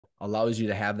allows you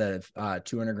to have that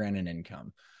 200 grand in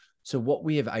income. So what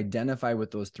we have identified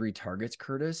with those 3 targets,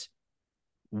 Curtis,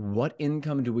 what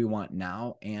income do we want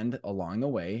now and along the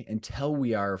way until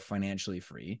we are financially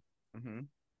free? Mm-hmm.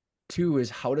 2 is,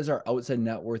 how does our outside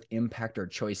net worth impact our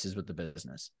choices with the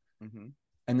business? Mm-hmm.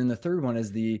 And then the 3rd one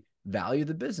is the value of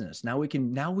the business. Now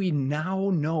we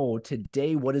know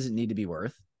today, what does it need to be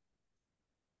worth?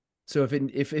 So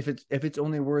if it's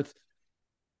only worth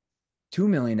 $2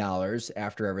 million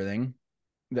after everything,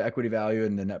 the equity value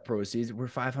and the net proceeds, we're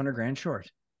 500 grand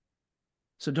short.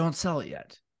 So don't sell it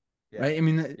yet. Yeah. Right. I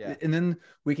mean, yeah. And then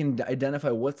we can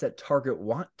identify what's that target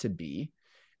want to be.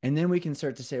 And then we can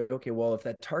start to say, okay, well, if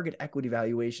that target equity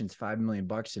valuation is $5 million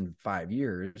in 5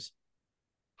 years,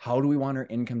 how do we want our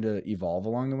income to evolve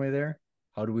along the way there?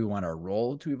 How do we want our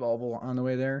role to evolve on the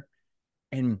way there?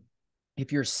 And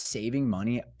if you're saving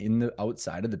money in the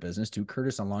outside of the business too,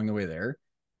 Curtis, along the way there,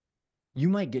 you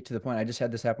might get to the point. I just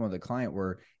had this happen with a client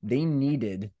where they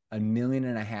needed $1.5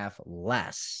 million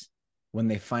less when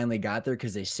they finally got there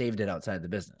because they saved it outside the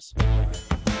business,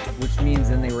 which means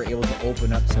then they were able to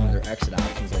open up some of their exit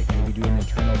options, like maybe do an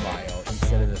internal buyout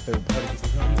instead of the third party because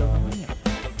they don't need all the money out.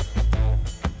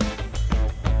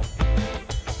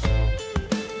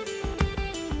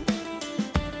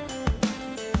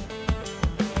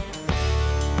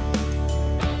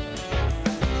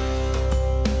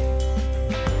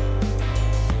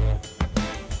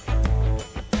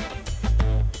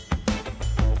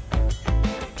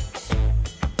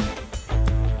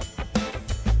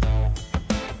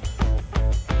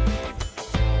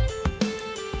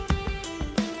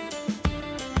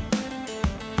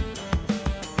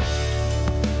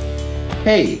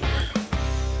 Hey,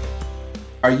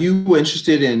 are you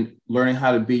interested in learning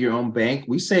how to be your own bank?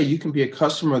 We say you can be a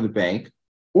customer of the bank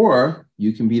or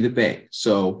you can be the bank.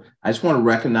 So I just want to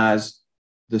recognize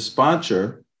the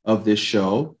sponsor of this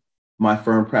show, my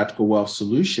firm, Practical Wealth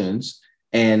Solutions.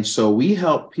 And so we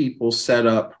help people set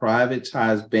up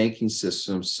privatized banking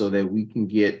systems so that we can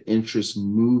get interest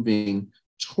moving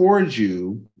towards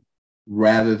you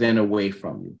rather than away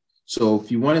from you. So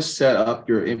if you want to set up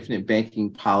your infinite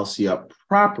banking policy up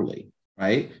properly,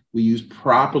 right? We use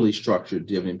properly structured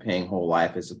dividend paying whole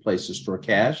life as a place to store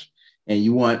cash. And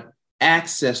you want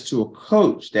access to a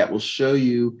coach that will show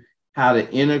you how to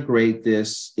integrate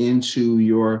this into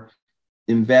your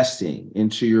investing,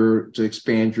 to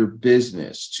expand your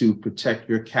business, to protect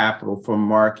your capital from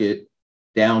market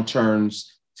downturns,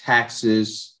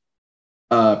 taxes,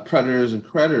 predators and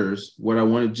creditors. What I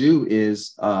want to do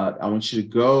is I want you to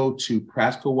go to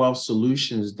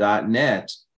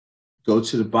practicalwealthsolutions.net, go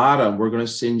to the bottom. We're going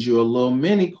to send you a little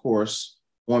mini course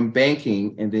on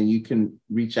banking, and then you can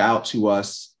reach out to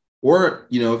us. Or,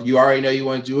 if you already know you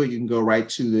want to do it, you can go right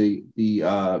to the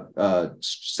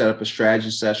set up a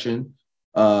strategy session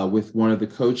with one of the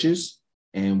coaches,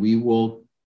 and we will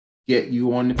get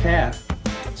you on the path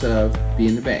to be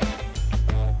in the bank.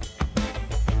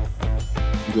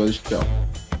 Enjoy the show.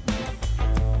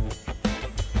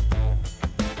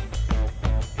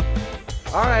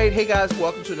 All right. Hey, guys.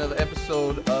 Welcome to another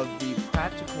episode of the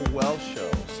Practical Wealth Show.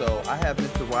 So I have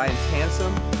Mr. Ryan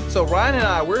Tansom. So Ryan and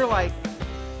I, we're like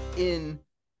in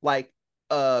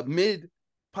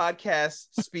mid-podcast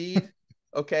speed,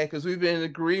 okay? Because we've been in the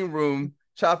green room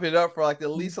chopping it up for like at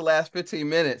least the last 15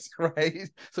 minutes, right?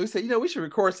 So we said, we should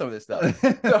record some of this stuff.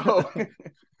 So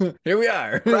here we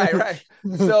are. right.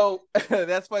 So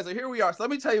that's fine. So here we are. So let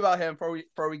me tell you about him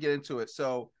before we get into it.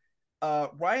 So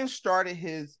Ryan started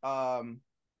his entrepreneurial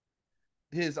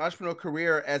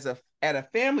career at a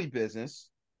family business,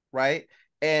 right?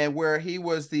 And where he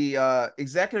was the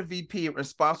executive VP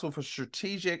responsible for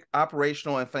strategic,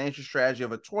 operational, and financial strategy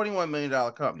of a $21 million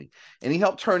company. And he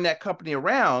helped turn that company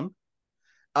around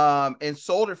and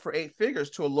sold it for 8 figures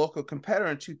to a local competitor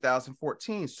in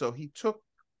 2014. So he took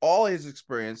all his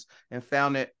experience and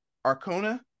founded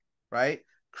Arcona, right?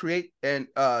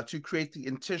 To create the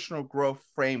intentional growth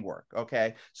framework.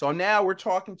 Okay. So now we're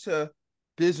talking to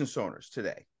business owners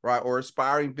today, right? Or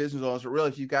aspiring business owners. But really,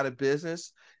 if you've got a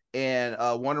business, and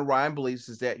one of Ryan believes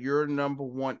is that your number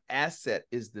one asset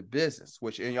is the business,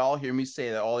 and y'all hear me say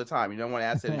that all the time. Your number one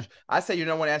asset is, I say your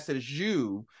number one asset is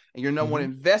you, and your number one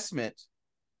investment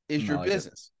is your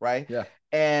business, right? Yeah.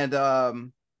 And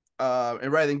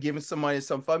rather than giving some money to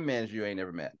some fund manager you ain't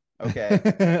never met, okay,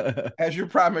 as your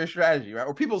primary strategy, right?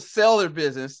 Or people sell their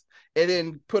business and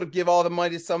then give all the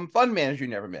money to some fund manager you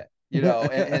never met,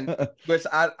 and which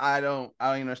I don't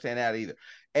understand that either.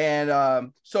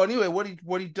 And so anyway,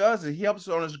 what he does is he helps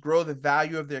owners grow the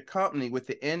value of their company with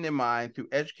the end in mind through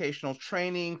educational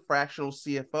training, fractional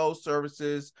CFO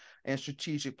services, and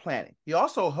strategic planning. He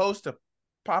also hosts a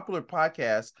popular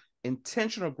podcast,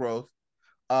 Intentional Growth.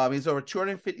 He's over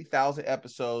 250,000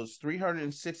 episodes,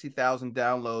 360,000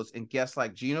 downloads, and guests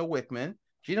like Gino Wickman.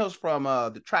 Gino's from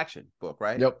the Traction book,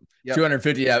 right? Yep.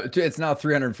 250. Yeah, it's now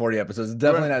 340 episodes.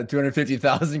 Definitely not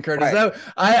 250,000, Curtis. Right.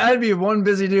 I'd be one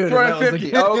busy dude.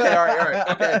 250. Oh, okay. All right.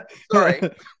 Okay. Sorry.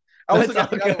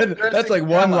 That's like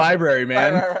one library,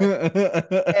 man.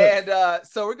 Right. And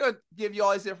so we're going to give you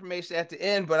all this information at the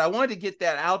end, but I wanted to get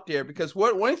that out there because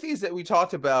one of the things that we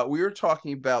talked about, we were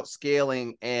talking about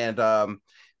scaling and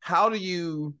how do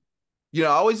you, I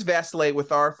always vacillate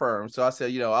with our firm. So I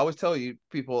said, I always tell you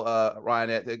people,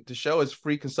 Ryan, that the show is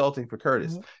free consulting for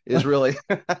Curtis. Is really.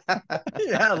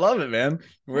 Yeah, I love it, man.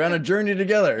 We're on a journey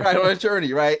together. Right, on a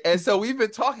journey, right? And so we've been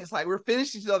talking. It's like we're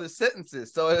finishing each other's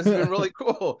sentences. So it's been really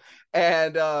cool.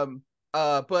 And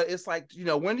but it's like,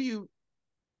 when do you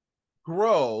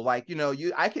grow? Like,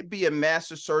 I could be a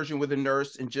master surgeon with a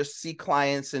nurse and just see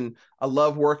clients, and I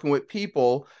love working with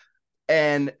people.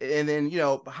 And then,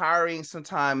 hiring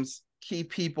sometimes key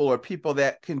people or people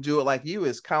that can do it like you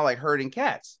is kind of like herding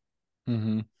cats.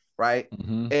 Mm-hmm. Right.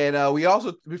 Mm-hmm. And we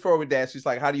also, before we danced, she's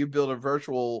like, how do you build a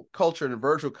virtual culture in a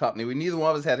virtual company? Neither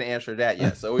one of us had to answer that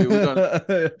yet. So we're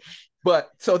gonna but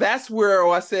so that's where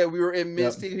I said we were in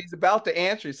mid season. He's about to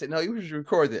answer. He said, no, you should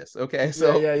record this. Okay.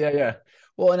 So yeah.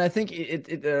 Well, and I think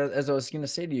it as I was gonna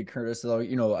say to you, Curtis, though,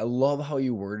 I love how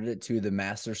you worded it to the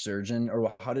master surgeon,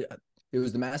 or it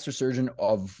was the master surgeon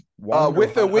of one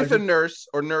with a nurse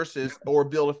or nurses, or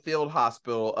build a field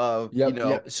hospital of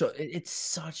So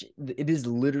it is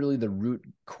literally the root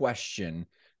question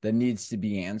that needs to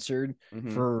be answered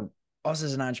for us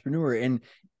as an entrepreneur. And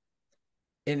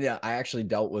I actually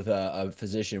dealt with a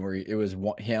physician where it was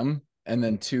him and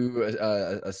then two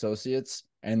associates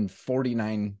and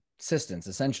 49 assistants.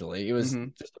 Essentially, it was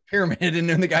just a pyramid, and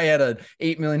then the guy had a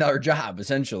 $8 million job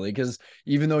essentially, because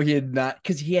even though he had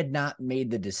not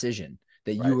made the decision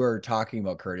that you were talking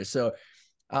about, Curtis. So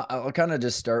I'll kind of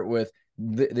just start with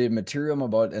the material I'm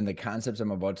about, and the concepts I'm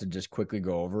about to just quickly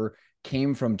go over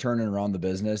came from turning around the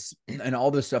business and all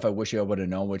this stuff I wish I would have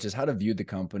known, which is how to view the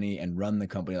company and run the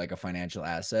company like a financial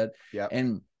asset. Yeah.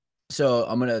 And so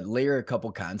I'm going to layer a couple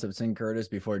concepts in, Curtis,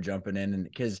 before jumping in, and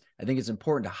because I think it's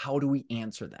important to how do we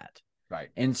answer that? Right.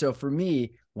 And so for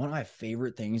me, one of my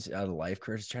favorite things out of life,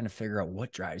 Curtis, is trying to figure out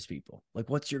what drives people. Like,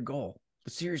 what's your goal?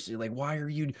 Seriously, like, why are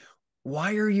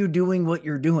you doing what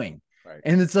you're doing? Right.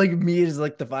 And it's like me as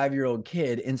like the 5-year-old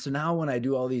kid. And so now when I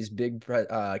do all these big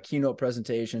keynote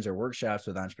presentations or workshops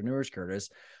with entrepreneurs, Curtis,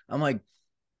 I'm like,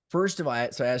 first of all,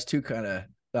 so I asked two kind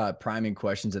of priming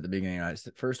questions at the beginning.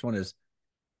 The first one is,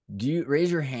 do you raise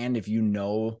your hand if you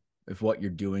know if what you're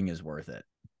doing is worth it?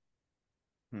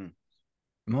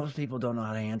 Most people don't know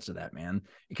how to answer that, man,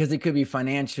 because it could be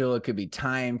financial, it could be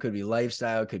time, could be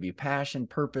lifestyle, it could be passion,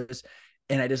 purpose.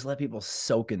 And I just let people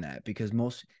soak in that, because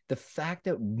the fact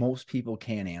that most people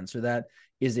can't answer that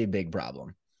is a big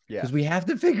problem. Yeah. Because we have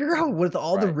to figure out with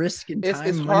all the risk and time.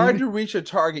 It's hard to reach a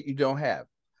target you don't have.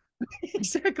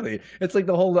 Exactly. It's like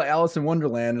the whole Alice in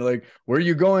Wonderland. Like, where are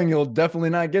you going? You'll definitely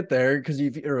not get there because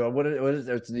what is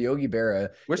it's the Yogi Berra.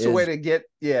 What's the way to get?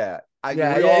 Yeah.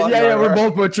 We're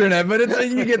both butchering it, but it's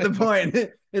you get the point.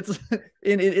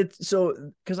 It's so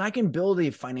because I can build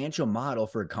a financial model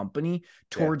for a company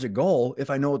towards a goal if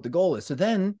I know what the goal is. So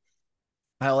then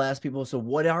I'll ask people, so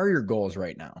what are your goals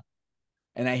right now?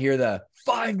 And I hear the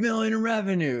 5 million in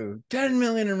revenue, 10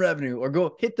 million in revenue, or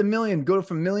go hit the million, go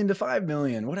from million to 5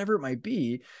 million, whatever it might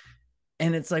be.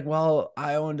 And it's like, well,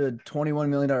 I owned a $21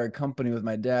 million company with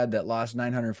my dad that lost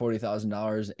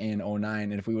 $940,000 in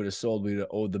 2009. And if we would have sold, we would have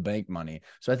owed the bank money.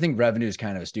 So I think revenue is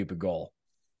kind of a stupid goal.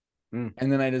 And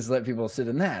then I just let people sit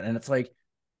in that. And it's like,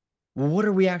 well, what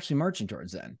are we actually marching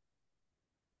towards then?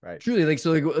 Right. Truly, like,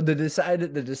 so like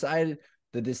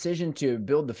the decision to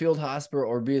build the field hospital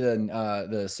or be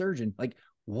the surgeon, like,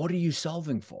 what are you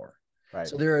solving for? Right.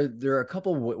 So there are a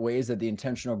couple ways that the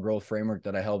intentional growth framework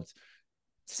that I helped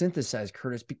synthesize,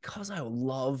 Curtis, because I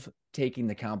love taking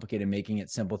the complicated, making it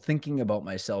simple, thinking about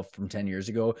myself from 10 years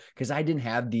ago, because I didn't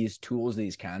have these tools,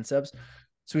 these concepts.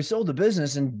 So we sold the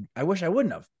business, and I wish I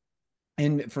wouldn't have,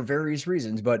 and for various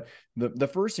reasons. But the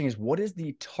first thing is, what is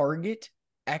the target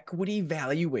equity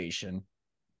valuation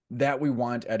that we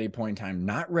want at a point in time,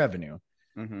 not revenue?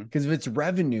 Because if it's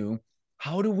revenue,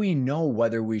 how do we know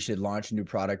whether we should launch a new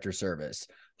product or service?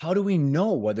 How do we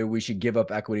know whether we should give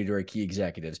up equity to our key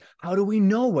executives? How do we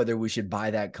know whether we should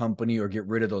buy that company or get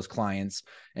rid of those clients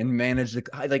and manage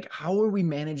how are we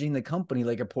managing the company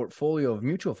like a portfolio of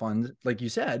mutual funds, like you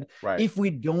said, if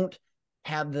we don't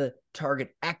have the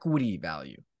target equity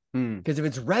value? Because if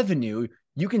it's revenue,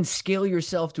 you can scale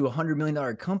yourself to $100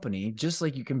 million company, just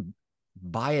like you can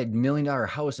buy $1 million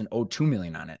house and owe 2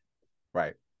 million on it.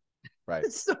 Right.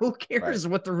 Right. So who cares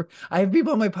what I have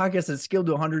people on my podcast that scaled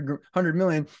to 100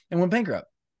 million and went bankrupt.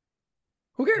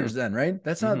 Who cares then, right?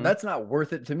 That's not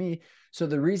worth it to me. So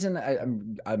the reason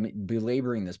I'm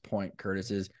belaboring this point,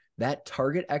 Curtis, is that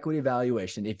target equity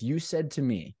valuation. If you said to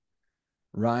me,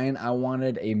 Ryan, I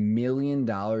wanted $1 million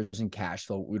in cash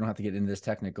flow. We don't have to get into this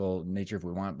technical nature if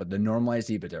we want, but the normalized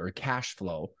EBITDA or cash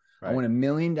flow. I want $1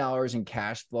 million in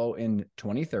cash flow in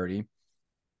 2030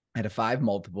 at a 5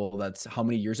 multiple. That's how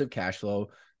many years of cash flow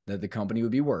that the company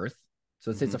would be worth.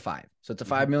 So let's say it's a 5. So it's a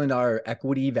 $5 million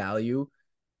equity value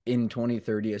in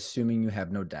 2030, assuming you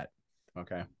have no debt.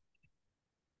 Okay.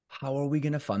 How are we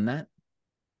going to fund that?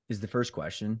 Is the first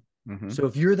question. So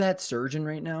if you're that surgeon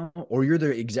right now, or you're the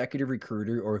executive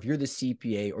recruiter, or if you're the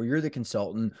CPA, or you're the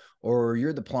consultant, or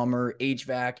you're the plumber,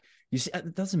 HVAC, you see,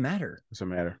 it doesn't matter. Doesn't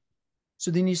matter. So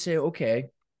then you say,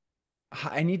 okay,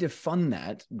 I need to fund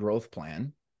that growth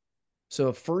plan.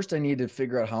 So first I need to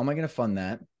figure out how am I going to fund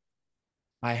that?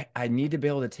 I need to be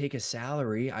able to take a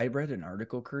salary. I read an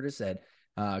article, Curtis, that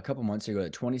a couple months ago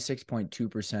that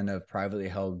 26.2% of privately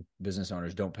held business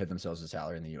owners don't pay themselves a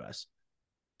salary in the US.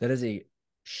 That is a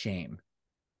shame.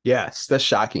 Yes, that's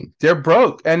shocking. They're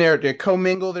broke and they're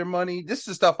commingle their money. This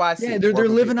is stuff I see. Yeah, they're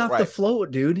living off the float,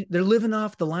 dude. They're living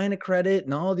off the line of credit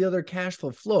and all the other cash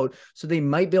flow float. So they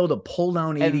might be able to pull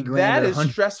down 80 grand. That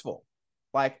is stressful.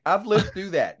 Like I've lived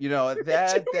through that,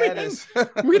 that is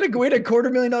we had a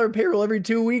 $250,000 payroll every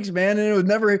 2 weeks, man. And it was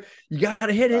never, you got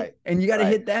to hit it and you got to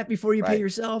hit that before you pay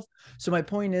yourself. So my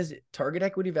point is target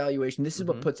equity valuation. This is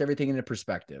what puts everything into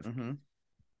perspective.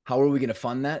 How are we going to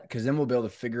fund that? Because then we'll be able to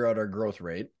figure out our growth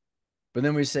rate. But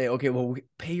then we say, okay, well,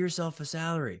 pay yourself a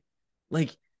salary.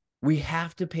 Like we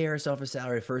have to pay ourselves a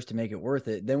salary first to make it worth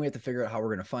it. Then we have to figure out how we're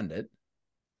going to fund it.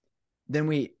 Then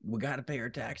we got to pay our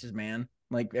taxes, man.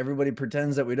 Like everybody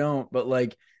pretends that we don't, but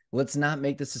like, let's not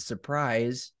make this a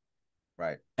surprise.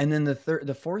 Right. And then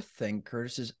the fourth thing,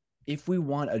 Curtis, is if we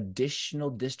want additional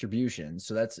distributions,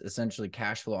 so that's essentially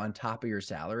cash flow on top of your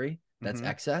salary, that's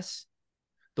excess.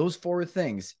 Those 4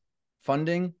 things,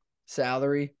 funding,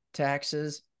 salary,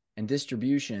 taxes, and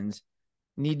distributions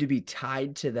need to be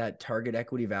tied to that target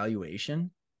equity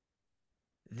valuation.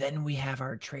 Then we have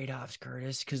our trade-offs,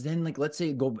 Curtis, because then like, let's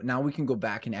say now we can go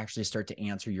back and actually start to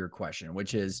answer your question,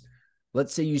 which is,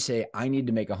 let's say you say, I need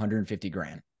to make 150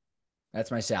 grand.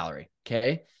 That's my salary.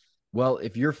 Okay. Well,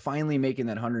 if you're finally making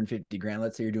that 150 grand,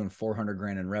 let's say you're doing 400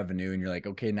 grand in revenue and you're like,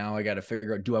 okay, now I got to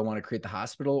figure out, do I want to create the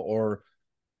hospital or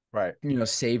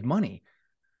save money?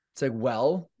 It's like,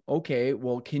 well, okay,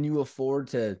 well, can you afford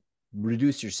to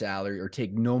reduce your salary or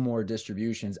take no more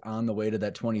distributions on the way to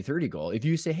that 2030 goal? If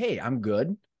you say, hey, I'm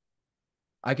good,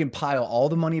 I can pile all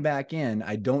the money back in,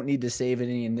 I don't need to save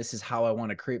any, and this is how I want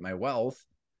to create my wealth,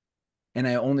 and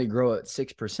I only grow at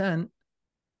 6%,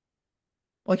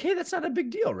 like, hey, that's not a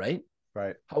big deal, right?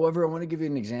 Right. However, I want to give you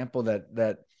an example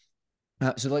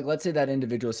so like, let's say that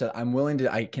individual said,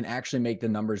 I can actually make the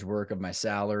numbers work of my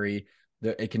salary.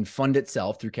 It can fund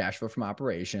itself through cash flow from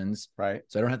operations. Right.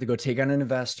 So I don't have to go take on an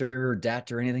investor or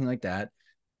debt or anything like that.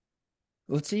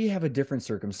 Let's say you have a different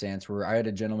circumstance where I had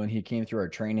a gentleman, he came through our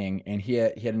training and he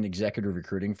had an executive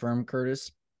recruiting firm,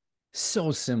 Curtis,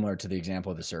 so similar to the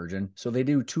example of the surgeon. So they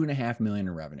do 2.5 million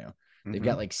in revenue. They've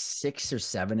got like 6 or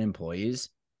 7 employees.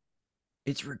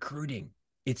 It's recruiting.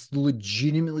 It's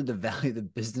legitimately the value of the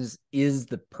business is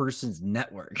the person's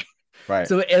network. Right.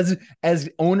 So as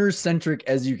owner centric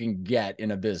as you can get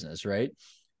in a business, right?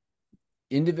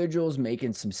 Individuals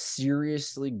making some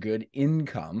seriously good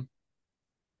income.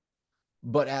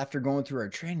 But after going through our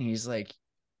training, he's like,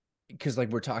 because like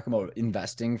we're talking about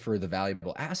investing for the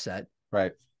valuable asset.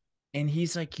 Right. And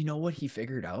he's like, you know what he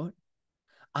figured out?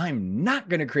 I'm not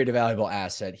going to create a valuable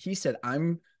asset. He said,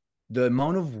 the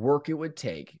amount of work it would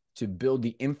take to build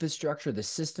the infrastructure, the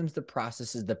systems, the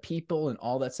processes, the people, and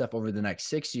all that stuff over the next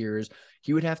 6 years,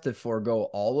 he would have to forego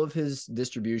all of his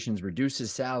distributions, reduce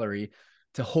his salary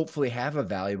to hopefully have a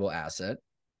valuable asset.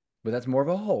 But that's more of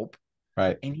a hope.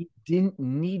 Right. And he didn't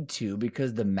need to,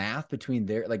 because the math between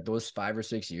like those 5 or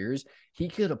 6 years, he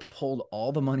could have pulled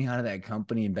all the money out of that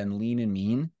company and been lean and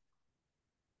mean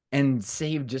and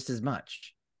saved just as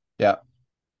much. Yeah.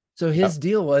 So his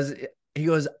deal was, he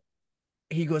goes,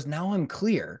 now I'm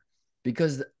clear,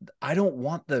 because I don't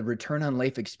want the return on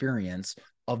life experience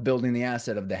of building the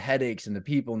asset, of the headaches and the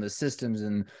people and the systems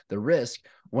and the risk,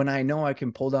 when I know I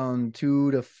can pull down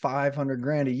 200 to 500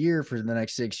 grand a year for the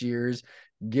next 6 years,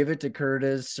 give it to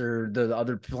Curtis or the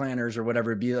other planners or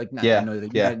whatever. It'd be like, I know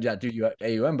that you got to do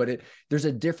AUM, but there's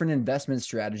a different investment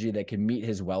strategy that can meet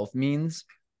his wealth means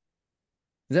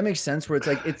Does that make sense? Where it's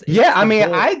like, it's yeah, I the mean,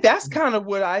 goal. that's kind of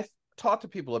what I talk to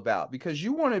people about, because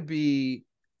you want to be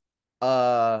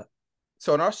so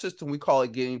in our system we call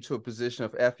it getting to a position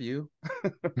of FU.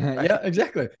 Right? Yeah,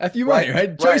 exactly. F you Right, money, right?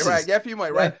 right, Choices. right. Yeah, FU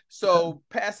money, Yeah. right. So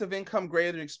passive income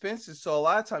greater than expenses. So a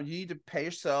lot of times you need to pay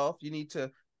yourself, you need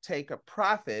to take a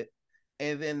profit,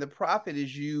 and then the profit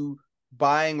is you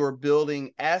buying or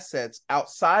building assets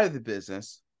outside of the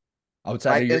business,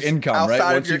 Outside right? of your It's income, right?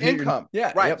 outside of Once your you've hit your, income,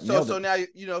 yeah, right? yep, So nailed so it.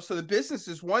 now so the business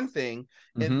is one thing,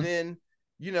 and Mm-hmm. then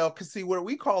because see what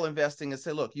we call investing is,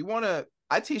 say, look, you want to.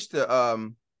 I teach the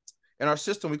in our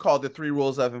system we call it the 3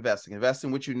 rules of investing: invest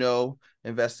in what you know,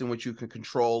 invest in what you can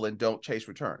control, and don't chase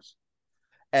returns.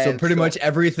 So And pretty much so,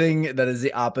 everything that is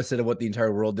the opposite of what the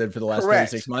entire world did for the last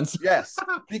 36 correct, months. yes, Would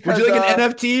you because like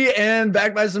an NFT and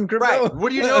backed by some right, crypto? what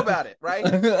do you know about it, right?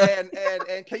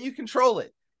 And can you control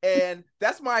it? And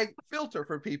that's my filter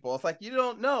for people. It's like, you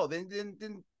don't know, then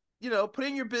put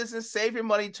in your business, save your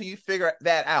money until you figure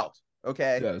that out.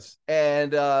 Okay. Yes.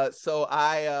 And so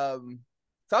I'm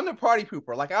the party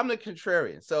pooper, like I'm the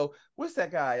contrarian. So what's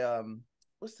that guy?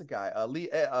 What's the guy?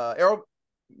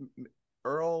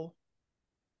 Earl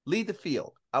Lead the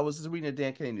Field. I was just reading a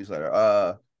Dan Kennedy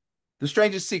newsletter. The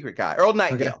Strangest Secret guy, Earl Okay.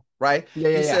 Nightingale, right? Yeah,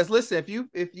 yeah, He yeah. says, listen,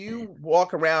 if you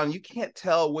walk around, you can't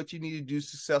tell what you need to do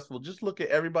successful. Just look at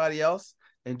everybody else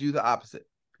and do the opposite,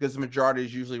 because the majority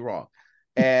is usually wrong.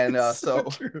 And so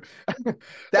true.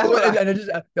 that's what And I just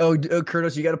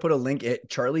Curtis, you got to put a link.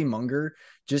 Charlie Munger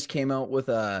just came out with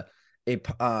an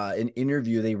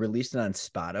interview. They released it on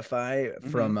Spotify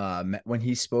from when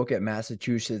he spoke at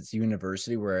Massachusetts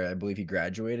University, where I believe he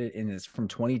graduated, and it's from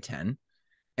 2010.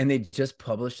 And they just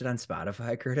published it on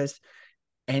Spotify, Curtis.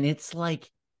 And it's like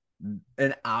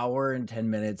an hour and 10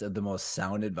 minutes of the most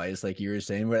sound advice, like you were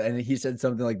saying. And he said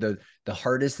something like the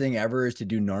hardest thing ever is to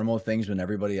do normal things when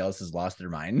everybody else has lost their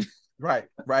mind. right.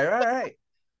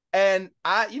 And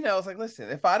it's like, listen,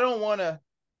 if I don't want to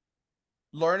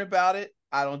learn about it,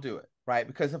 I don't do it. Right.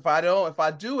 Because if I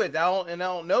do it, I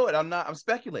don't know it, I'm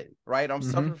speculating. Right. I'm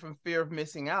suffering from fear of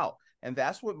missing out. And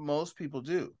that's what most people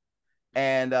do.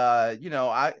 And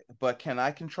but can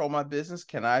I control my business?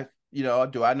 Can I,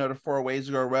 do I know the 4 ways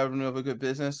to grow revenue of a good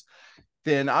business?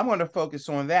 Then I'm going to focus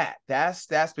on that. That's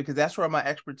because that's where my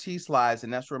expertise lies,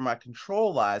 and that's where my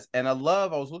control lies. And I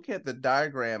was looking at the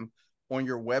diagram on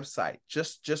your website,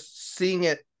 just seeing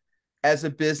it as a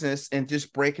business and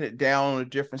just breaking it down into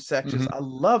different sections. I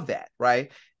love that.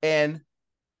 Right. And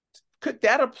could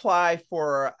that apply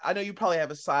for, I know you probably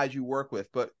have a size you work with,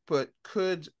 but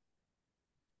could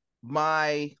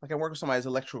I work with somebody as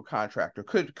an electrical contractor,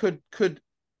 could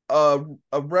a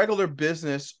regular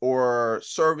business or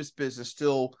service business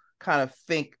still kind of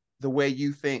think the way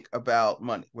you think about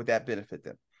money? Would that benefit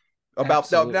them?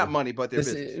 About no, not money, but their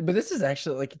business. But this is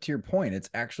actually, like, to your point, it's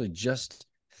actually just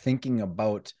thinking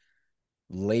about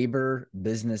labor,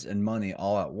 business, and money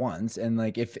all at once. And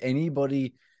like, if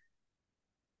anybody,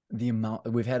 the amount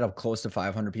we've had up close to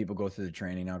 500 people go through the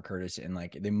training now, Curtis, and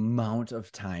like the amount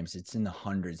of times it's in the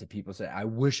hundreds of people say, I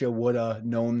wish I would have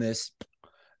known this.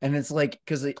 And it's like,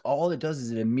 because all it does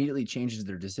is it immediately changes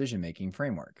their decision-making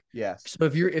framework. Yes. So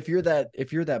if you're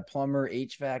that plumber,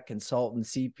 HVAC consultant,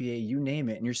 CPA, you name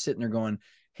it, and you're sitting there going,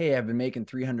 hey, I've been making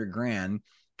 300 grand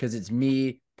because it's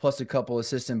me plus a couple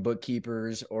assistant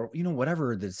bookkeepers, or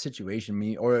whatever the situation,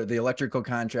 me or the electrical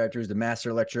contractors, the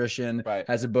master electrician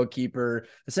has a bookkeeper.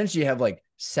 Essentially, you have like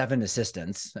 7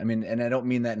 assistants. I mean, and I don't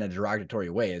mean that in a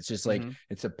derogatory way. It's just like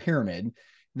it's a pyramid.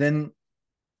 Then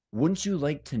wouldn't you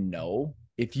like to know,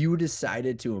 if you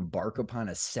decided to embark upon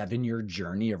a 7-year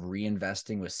journey of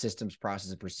reinvesting with systems,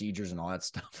 processes, procedures, and all that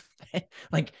stuff,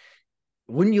 like,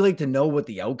 wouldn't you like to know what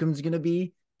the outcome is going to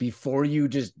be before you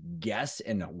just guess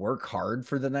and work hard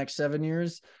for the next 7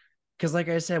 years? Because like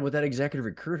I said, with that executive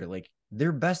recruiter, like,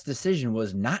 their best decision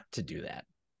was not to do that.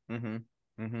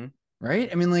 Right.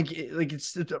 I mean, like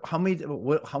it's how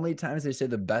many times they say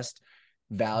the best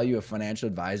value a financial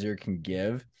advisor can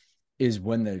give is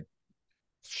when the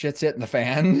shit's hitting the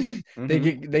fan. They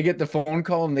get the phone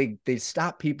call and they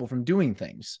stop people from doing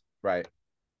things. Right.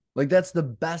 Like, that's the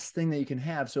best thing that you can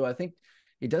have. So I think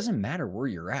it doesn't matter where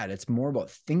you're at. It's more about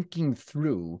thinking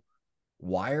through,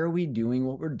 why are we doing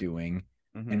what we're doing,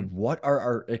 and what are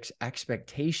our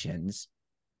expectations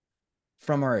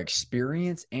from our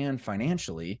experience and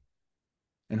financially.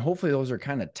 And hopefully those are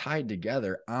kind of tied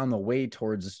together on the way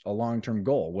towards a long-term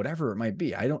goal, whatever it might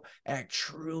be. I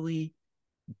truly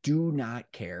do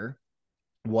not care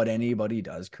what anybody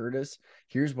does, Curtis,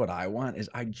 here's what I want is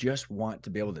I just want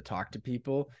to be able to talk to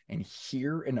people and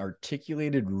hear an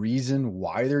articulated reason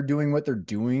why they're doing what they're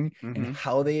doing and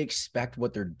how they expect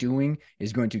what they're doing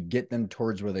is going to get them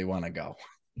towards where they want to go.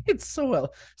 It's so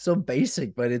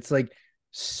basic, but it's like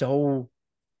so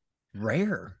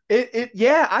rare.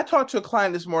 Yeah. I talked to a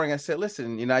client this morning. I said,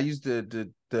 listen, I used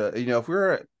the if we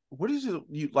were, what is it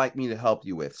you'd like me to help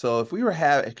you with? So if we were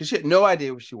having, because she had no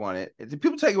idea what she wanted.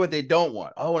 People tell you what they don't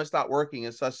want. Oh, I want to stop working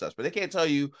and such, but they can't tell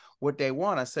you what they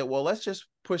want. I said, well, let's just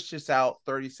push this out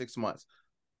 36 months.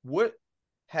 What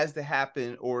has to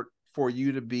happen or for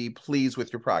you to be pleased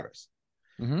with your progress?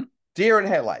 Deer in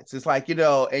headlights. It's like,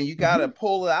 and you got to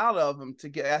pull it out of them to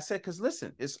get, I said, because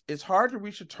listen, it's hard to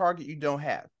reach a target you don't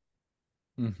have.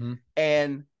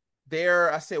 And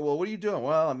there I said, well, what are you doing?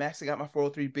 Well, I'm actually got my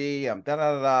 403B. I'm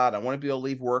I want to be able to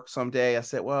leave work someday. I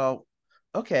said, well,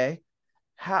 okay.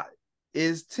 How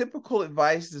is typical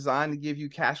advice designed to give you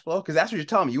cash flow? Because that's what you're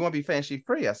telling me. You want to be financially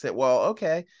free. I said, well,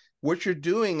 okay. What you're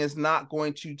doing is not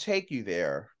going to take you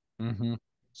there.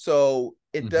 So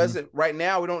it doesn't right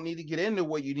now. We don't need to get into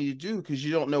what you need to do because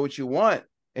you don't know what you want.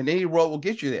 And any road will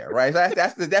get you there, right?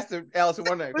 That's the Alice in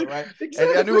Wonderland, right?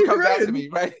 Exactly, and I knew it come back to me,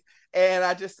 right? And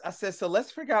I said, so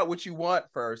let's figure out what you want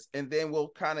first, and then we'll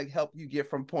kind of help you get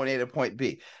from point A to point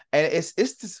B. And it's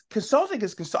this consulting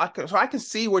is so I can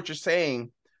see what you're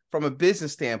saying from a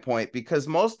business standpoint because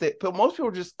most people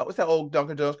are just, what's that old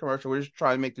Dunkin' Donuts commercial? We're just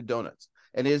trying to make the donuts,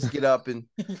 and they just get up and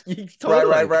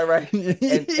totally. right,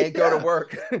 and go to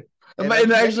work. And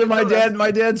actually,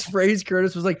 my dad's phrase,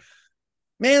 Curtis, was like,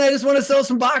 man, I just want to sell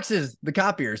some boxes. The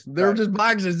copiers, they're just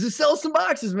boxes. Just sell some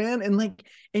boxes, man. And like,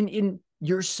 and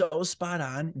you're so spot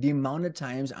on. The amount of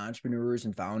times entrepreneurs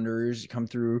and founders come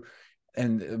through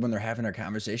and when they're having our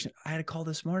conversation, I had a call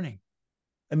this morning.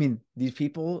 I mean, these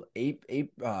people,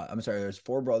 there's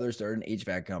 4 brothers started an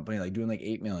HVAC company, like doing like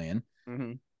 8 million.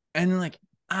 And like,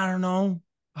 I don't know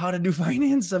how to do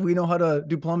finance. We know how to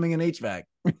do plumbing and HVAC.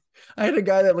 I had a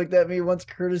guy that looked at me once,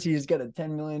 Curtis. He's got a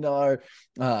 $10 million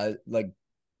like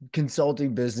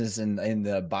consulting business in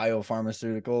the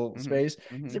biopharmaceutical space.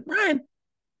 He's like, Ryan,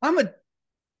 I'm a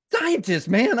scientist,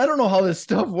 man. I don't know how this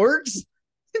stuff works.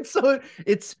 And so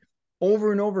it's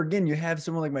over and over again. You have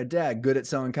someone like my dad, good at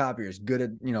selling copiers, good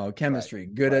at, chemistry,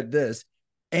 good at this.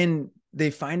 And they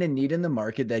find a need in the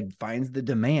market that finds the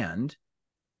demand.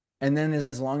 And then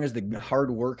as long as the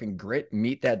hard work and grit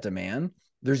meet that demand,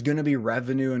 there's going to be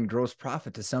revenue and gross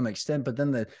profit to some extent, but then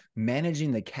the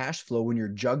managing the cash flow when you're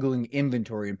juggling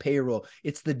inventory and payroll,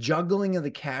 it's the juggling of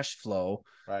the cash flow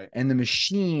and the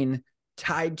machine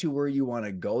tied to where you want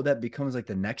to go. That becomes like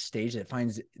the next stage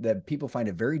that people find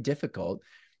it very difficult.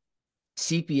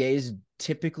 CPAs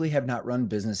typically have not run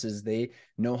businesses. They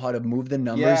know how to move the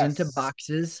numbers into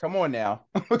boxes. Come on now.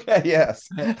 Okay. Yes.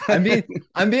 I'm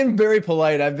being very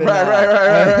polite. I've been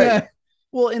right.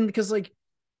 Well, and because like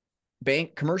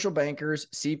commercial bankers,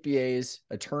 CPAs,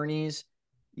 attorneys,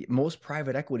 most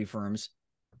private equity firms,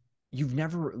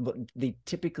 they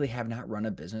typically have not run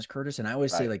a business, Curtis. And I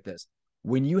always say like this,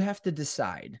 when you have to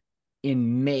decide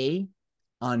on May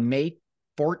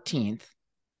 14th,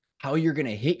 how you're going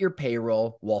to hit your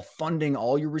payroll while funding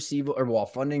all your while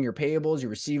funding your payables, your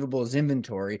receivables,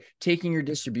 inventory, taking your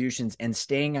distributions and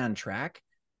staying on track.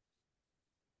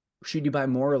 Should you buy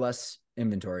more or less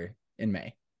inventory in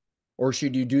May? Or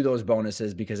should you do those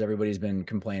bonuses because everybody's been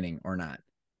complaining or not?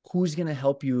 Who's going to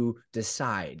help you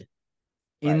decide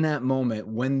in that moment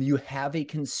when you have a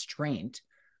constraint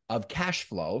of cash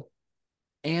flow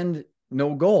and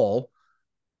no goal?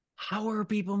 How are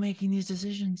people making these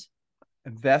decisions?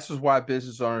 And that's why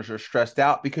business owners are stressed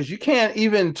out, because you can't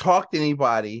even talk to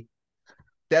anybody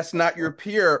that's not your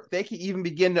peer. They can even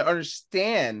begin to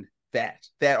understand that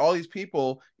all these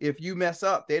people, if you mess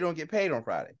up, they don't get paid on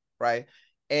Friday, right?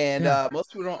 And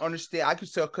most people don't understand. I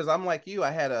could tell because I'm like you. I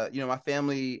had my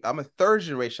family. I'm a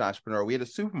 3rd-generation entrepreneur. We had a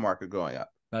supermarket growing up.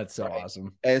 That's so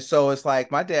awesome. And so it's like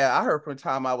my dad. I heard from the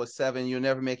time I was 7, you'll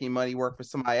never make any money, work for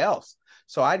somebody else.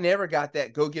 So I never got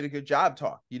that go get a good job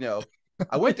talk.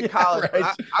 I went to college.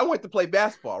 I went to play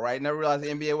basketball, right? And I realized the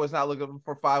NBA was not looking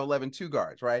for 5'11" 2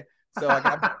 guards, right? So I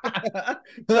got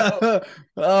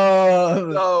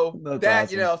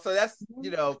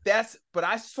but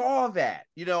I saw that,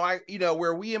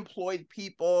 where we employed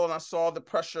people and I saw the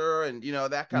pressure and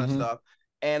that kind of stuff.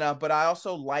 And but I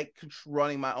also like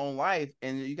running my own life,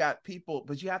 and you got people,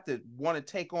 but you have to want to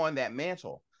take on that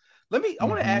mantle. I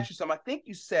want to ask you something. I think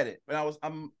you said it, but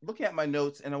I'm looking at my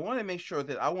notes and I want to make sure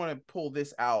that I want to pull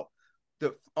this out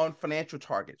on financial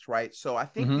targets, right? So I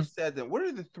think you said that, what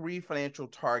are the 3 financial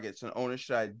targets an owner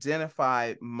should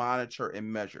identify, monitor,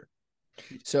 and measure?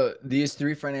 So these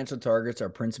three financial targets are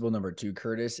principle number 2,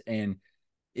 Curtis, and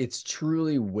it's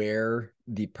truly where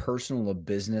the personal and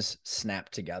business snap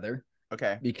together.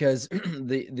 Okay. Because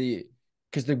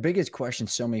because the biggest question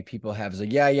so many people have is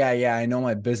like, yeah, I know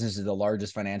my business is the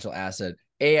largest financial asset.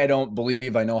 I don't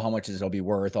believe I know how much it'll be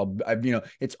worth.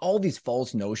 It's all these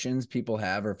false notions people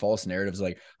have, or false narratives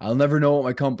like, I'll never know what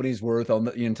my company's worth.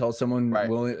 Until someone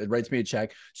writes me a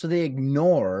check. So they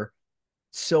ignore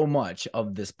so much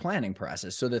of this planning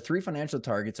process. So the three financial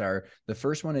targets are, the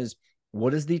first one is,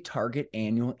 what is the target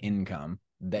annual income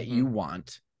that you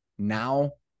want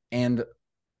now and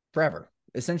forever,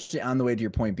 essentially on the way to your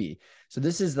point B. So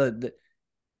this is the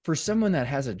for someone that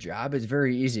has a job, it's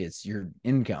very easy. It's your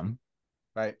income,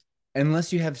 right?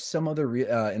 Unless you have some other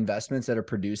investments that are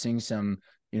producing some,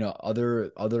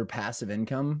 other passive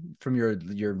income from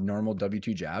your normal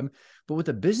W-2 job. But with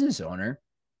a business owner,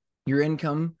 your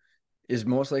income is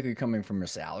most likely coming from a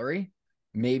salary,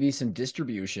 maybe some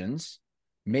distributions,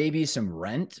 maybe some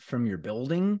rent from your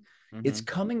building. It's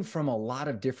coming from a lot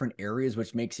of different areas,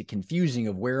 which makes it confusing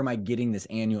of where am I getting this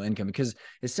annual income? Because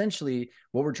essentially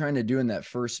what we're trying to do in that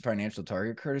first financial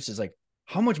target, Curtis, is like,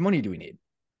 how much money do we need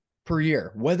per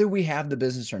year, whether we have the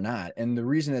business or not? And the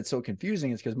reason it's so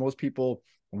confusing is because most people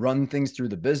run things through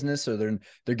the business, so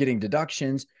they're getting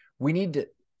deductions. We need to,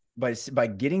 by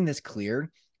getting this clear,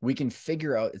 we can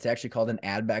figure out, it's actually called an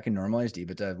add back and normalized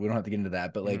EBITDA. We don't have to get into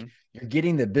that, but like, you're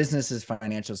getting the business's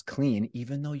financials clean,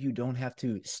 even though you don't have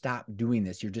to stop doing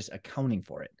this. You're just accounting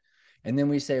for it. And then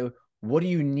we say, what do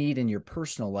you need in your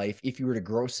personal life if you were to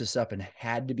gross this up and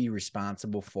had to be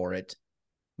responsible for it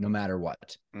no matter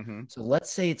what? So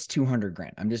let's say it's 200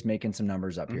 grand. I'm just making some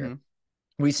numbers up here.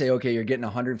 We say, okay, you're getting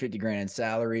 150 grand in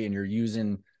salary and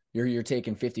you're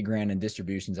taking 50 grand in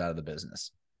distributions out of the business.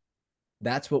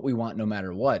 That's what we want no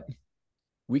matter what.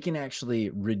 We can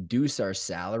actually reduce our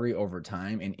salary over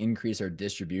time and increase our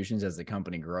distributions as the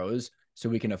company grows, so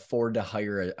we can afford to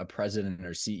hire a president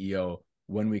or CEO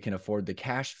when we can afford the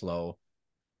cash flow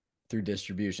through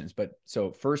distributions. But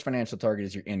so first financial target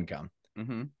is your income.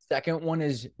 Second one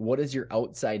is, what is your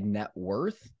outside net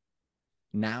worth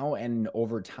now and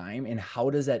over time, and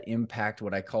how does that impact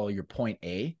what I call your point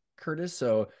A, Curtis?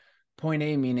 So point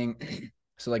A meaning,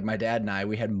 so like my dad and I,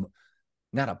 we had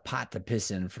not a pot to piss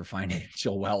in for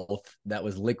financial wealth that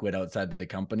was liquid outside the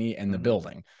company and the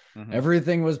building.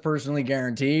 Everything was personally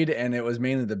guaranteed, and it was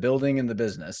mainly the building and the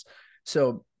business.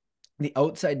 So the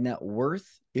outside net worth,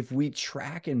 if we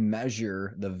track and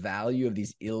measure the value of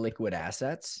these illiquid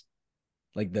assets,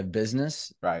 like the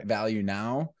business value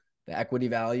now, the equity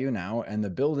value now, and the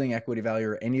building equity value,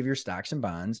 or any of your stocks and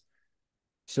bonds.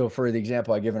 So for the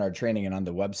example I give in our training and on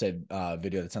the website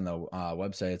video that's on the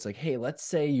website, it's like, hey, let's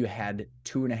say you had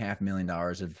 $2.5 million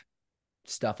of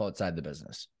stuff outside the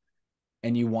business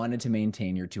and you wanted to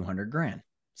maintain your 200 grand.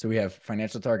 So we have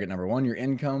financial target number 1, your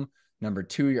income. Number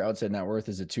 2, your outside net worth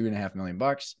is at $2.5 million.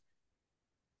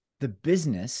 The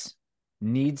business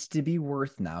needs to be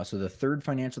worth now. So the third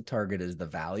financial target is the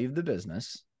value of the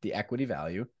business, the equity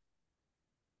value.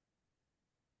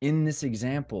 In this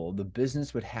example, the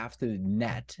business would have to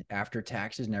net, after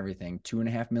taxes and everything,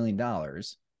 $2.5 million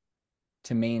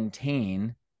to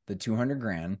maintain the 200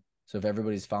 grand. So if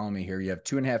everybody's following me here, you have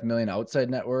 $2.5 million outside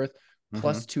net worth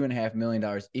plus $2.5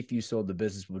 million if you sold the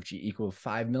business, which equal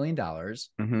 $5 million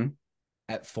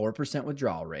at 4%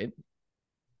 withdrawal rate,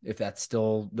 if that's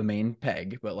still the main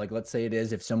peg. But like, let's say it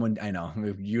is, if someone, I know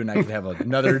you and I could have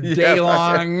another day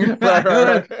long.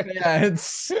 Right. Yeah,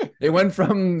 it went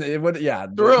from,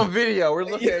 we're on video. We're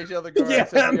looking at each other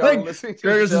going, listening to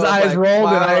Curtis's eyes rolled,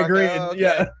 and I agreed. Okay.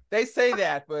 Yeah. They say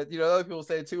that, but other people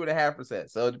say 2.5%.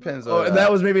 So it depends on. And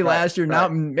that was maybe last year. Now,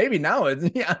 maybe now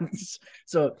it's,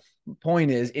 So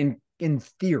point is, in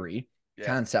theory,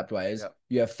 concept wise,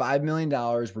 you have $5 million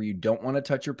where you don't want to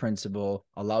touch your principal,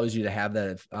 allows you to have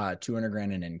that 200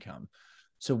 grand in income.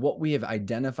 So what we have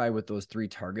identified with those 3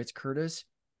 targets, Curtis,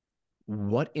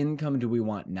 what income do we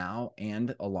want now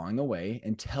and along the way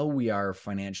until we are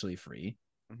financially free?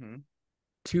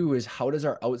 2 is, how does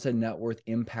our outside net worth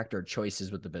impact our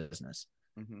choices with the business?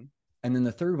 And then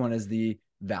the third one is the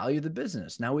value of the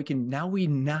business. Now we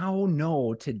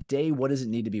know today, what does it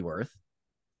need to be worth?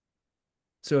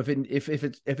 So if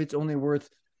it's only worth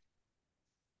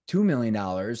 $2 million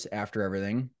after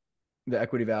everything, the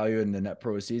equity value and the net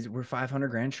proceeds, we're 500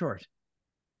 grand short.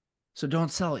 So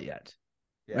don't sell it yet.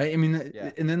 Right. I mean,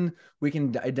 and then we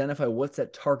can identify what's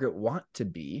that target want to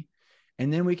be.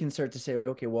 And then we can start to say,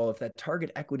 okay, well, if that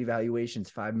target equity valuation is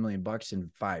 $5 million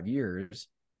in 5 years,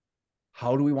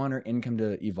 how do we want our income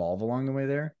to evolve along the way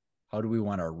there? How do we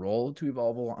want our role to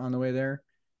evolve on the way there?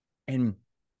 And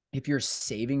if you're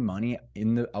saving money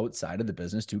in the outside of the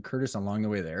business too, Curtis, along the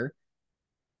way there,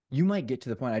 you might get to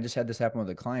the point. I just had this happen with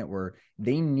a client where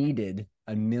they needed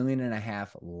 $1.5 million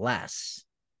less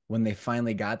when they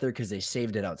finally got there because they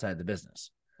saved it outside the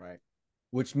business. Right.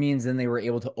 Which means then they were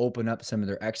able to open up some of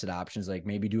their exit options, like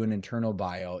maybe do an internal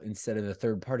buyout instead of the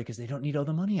third party because they don't need all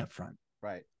the money up front.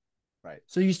 Right. Right.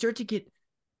 So you start to get,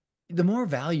 the more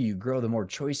value you grow, the more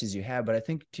choices you have. But I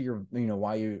think to your,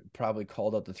 why you probably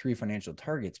called out the 3 financial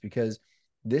targets, because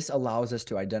this allows us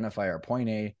to identify our point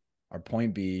A, our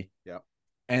point B, yep,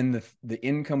 and the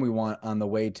income we want on the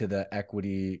way to the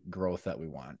equity growth that we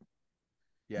want.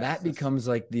 Yes, that becomes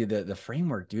like the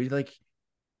framework, dude. Like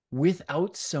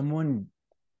without someone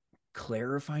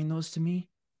clarifying those to me,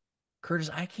 Curtis,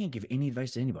 I can't give any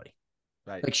advice to anybody.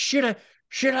 Right. Like, should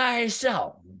I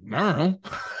sell? I don't know.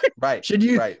 Right. Should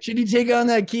you take on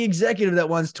that key executive that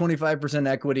wants 25%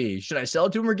 equity? Should I sell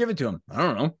it to him or give it to him? I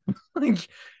don't know. Like,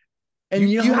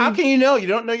 and how can you know? You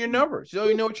don't know your numbers. You don't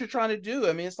even know what you're trying to do.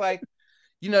 I mean, it's like,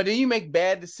 then you make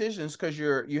bad decisions because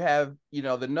you have,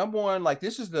 the number one, like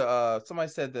this is the, somebody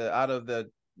said out of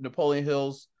the Napoleon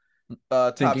Hill's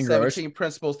top 17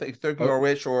 principles, Think Grow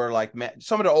Rich, or like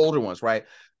some of the older ones, right?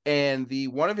 And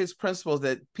one of his principles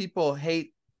that people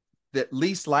hate that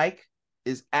least like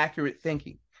is accurate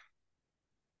thinking.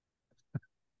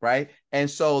 Right. And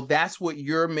so that's what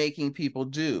you're making people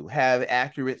do, have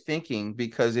accurate thinking,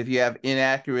 because if you have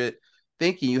inaccurate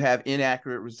thinking, you have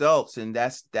inaccurate results, and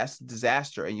that's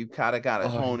disaster. And you kind of got to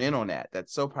hone in on that.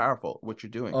 That's so powerful what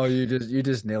you're doing. Oh, you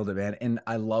just nailed it, man. And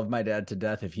I love my dad to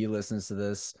death. If he listens to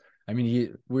this, I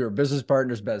mean, we were business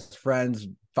partners, best friends,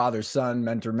 father, son,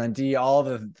 mentor, mentee, all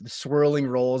the swirling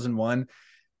roles in one.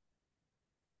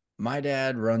 My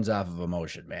dad runs off of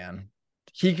emotion, man.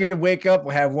 He could wake up,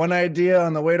 have one idea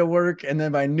on the way to work, and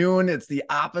then by noon it's the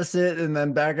opposite, and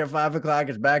then back at 5 o'clock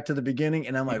it's back to the beginning.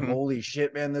 And I'm like, holy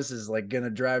shit, man, this is like gonna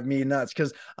drive me nuts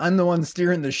because I'm the one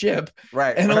steering the ship,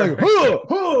 right? And I'm like,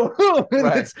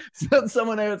 right.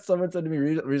 Someone said to me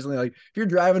recently, like, if you're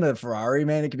driving a Ferrari,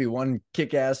 man, it could be one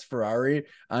kick-ass Ferrari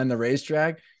on the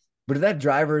racetrack, but if that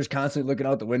driver is constantly looking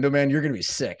out the window, man, you're gonna be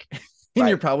sick, and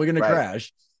you're probably gonna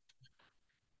crash.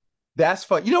 That's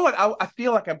fun. You know what? I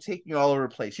feel like I'm taking you all over the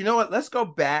place. You know what? Let's go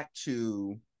back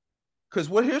to, because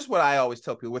here's what I always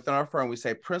tell people within our firm. We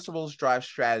say principles drive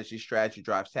strategy, strategy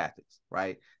drives tactics,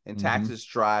 right? And tactics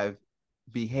drive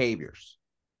behaviors.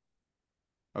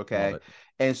 Okay.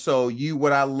 And so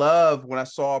what I love when I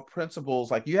saw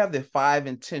principles, like you have the 5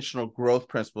 intentional growth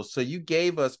principles. So you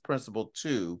gave us principle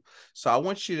 2. So I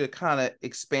want you to kind of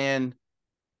expand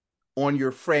on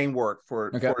your framework for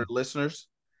the listeners.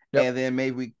 Yep. And then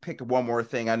maybe we pick one more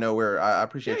thing. I know I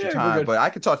appreciate your time, but I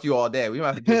could talk to you all day. We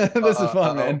might have to do this is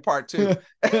fun, man. Part 2.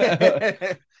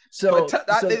 But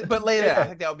later, I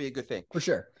think that would be a good thing. For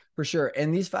sure.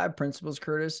 And these 5 principles,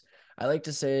 Curtis, I like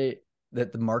to say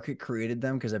that the market created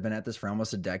them because I've been at this for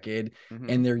almost a decade.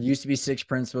 And there used to be 6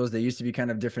 principles. They used to be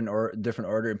kind of different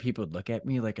order. And people would look at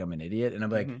me like I'm an idiot. And I'm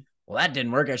like, well, that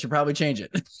didn't work. I should probably change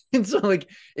it. And so like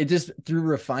it just through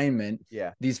refinement,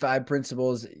 these 5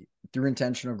 principles through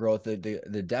intentional growth,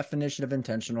 the definition of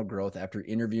intentional growth, after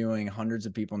interviewing hundreds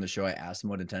of people on the show, I asked them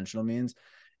what intentional means.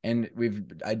 And we've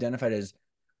identified as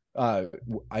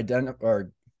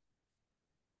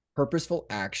purposeful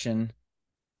action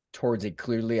towards a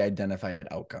clearly identified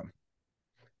outcome.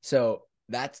 So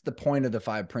that's the point of the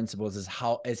 5 principles, is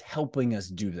helping us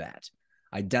do that.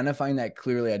 Identifying that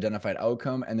clearly identified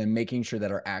outcome, and then making sure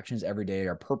that our actions every day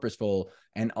are purposeful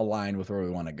and aligned with where we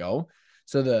want to go.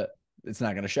 So it's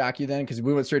not going to shock you then, because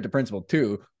we went straight to principle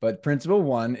 2, but principle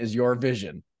 1 is your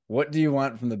vision. What do you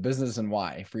want from the business and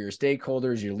why? For your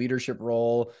stakeholders, your leadership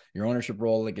role, your ownership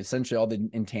role, like essentially all the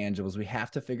intangibles, we have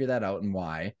to figure that out and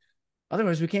why.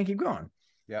 Otherwise, we can't keep going.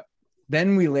 Yep.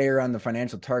 Then we layer on the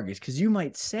financial targets, because you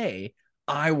might say,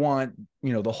 I want,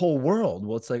 the whole world.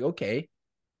 Well, it's like, okay,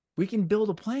 we can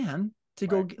build a plan to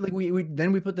go, like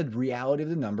then we put the reality of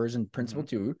the numbers in principle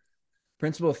 2.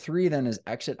 Principle 3 then is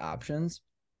exit options.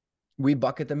 We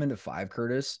bucket them into 5,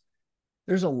 Curtis.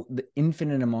 There's the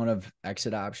infinite amount of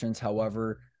exit options.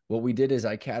 However, what we did is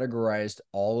I categorized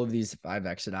all of these 5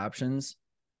 exit options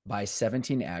by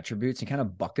 17 attributes and kind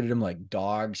of bucketed them like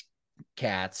dogs,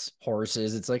 cats,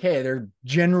 horses. It's like, hey, there's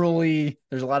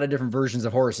a lot of different versions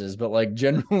of horses, but like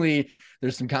generally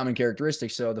there's some common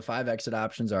characteristics. So the 5 exit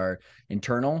options are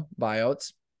internal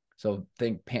buyouts. So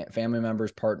think family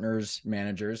members, partners,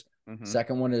 managers.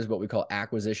 Second one is what we call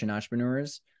acquisition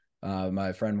entrepreneurs.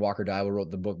 My friend Walker Daiwa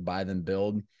wrote the book Buy Then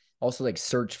Build. Also like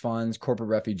search funds, corporate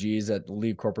refugees that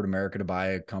leave corporate America to buy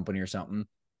a company or something.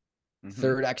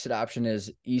 Third exit option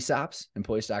is ESOPs,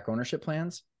 employee stock ownership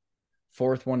plans.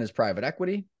 Fourth one is private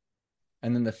equity.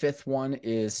 And then the fifth one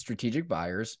is strategic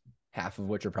buyers, half of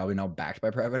which are probably now backed by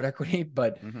private equity.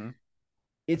 But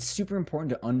it's super important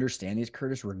to understand these,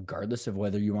 Curtis, regardless of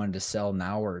whether you wanted to sell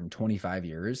now or in 25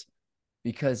 years,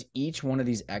 because each one of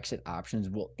these exit options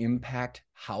will impact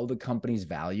how the company's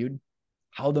valued,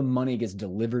 how the money gets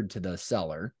delivered to the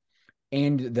seller,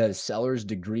 and the seller's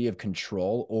degree of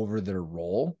control over their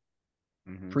role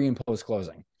pre and post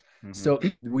closing. So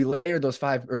we layered those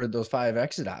five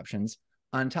exit options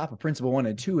on top of principle 1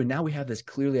 and 2, and now we have this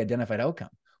clearly identified outcome.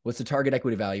 What's the target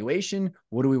equity valuation?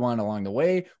 What do we want along the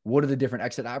way? What are the different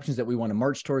exit options that we want to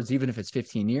march towards, even if it's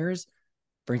 15 years?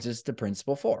 Brings us to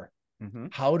principle 4.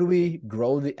 How do we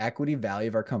grow the equity value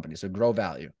of our company? So grow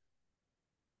value.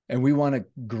 And we want to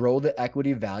grow the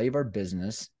equity value of our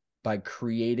business by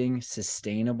creating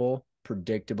sustainable,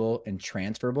 predictable, and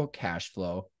transferable cash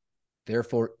flow,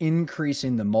 therefore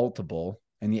increasing the multiple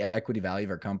and the equity value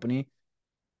of our company,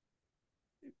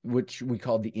 which we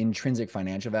call the intrinsic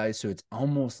financial value. So it's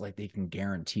almost like they can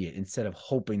guarantee it instead of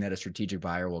hoping that a strategic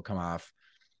buyer will come off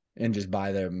and just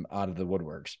buy them out of the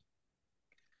woodworks.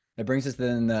 That brings us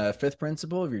then the fifth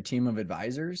principle of your team of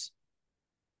advisors.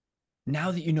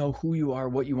 Now that you know who you are,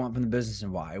 what you want from the business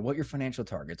and why, what your financial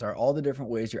targets are, all the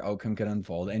different ways your outcome can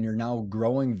unfold, and you're now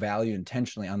growing value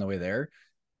intentionally on the way there,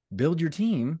 build your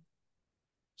team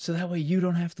so that way you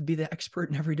don't have to be the expert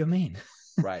in every domain.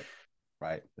 Right.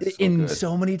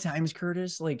 So many times,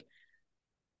 Curtis, like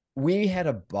we had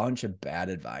a bunch of bad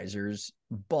advisors,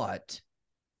 but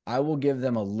I will give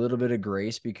them a little bit of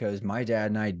grace because my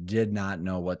dad and I did not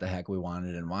know what the heck we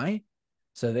wanted and why.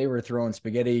 So they were throwing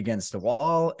spaghetti against the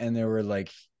wall, and there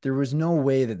was no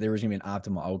way that there was going to be an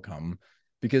optimal outcome,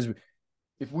 because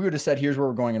if we would have said, here's where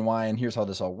we're going and why, and here's how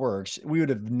this all works, we would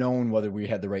have known whether we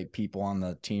had the right people on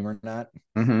the team or not.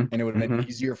 And it would have been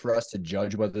easier for us to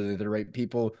judge whether they're the right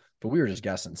people, but we were just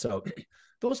guessing. So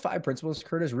those 5 principles,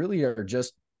 Curtis, really are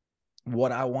just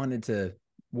what I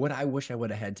wish I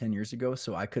would have had 10 years ago.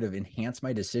 So I could have enhanced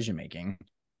my decision-making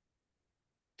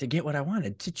to get what I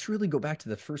wanted, to truly go back to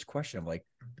the first question of like,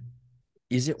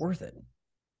 is it worth it?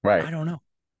 Right. I don't know.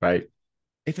 Right.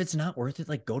 If it's not worth it,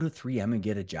 like go to 3M and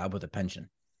get a job with a pension.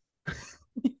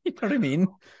 You know what I mean?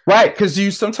 Right.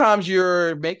 Because sometimes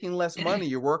you're making less money.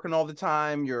 You're working all the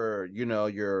time.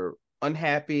 You're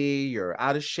unhappy. You're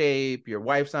out of shape. Your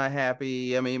wife's not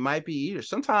happy. I mean, it might be either.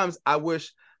 Sometimes I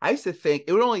used to think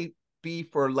it would only be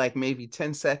for like maybe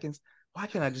 10 seconds. Why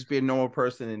can't I just be a normal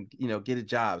person and, get a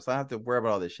job? So I don't have to worry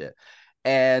about all this shit.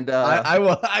 And I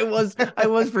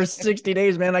was for 60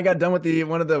 days, man. I got done with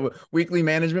one of the weekly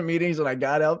management meetings, and I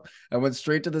got up, I went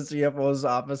straight to the CFO's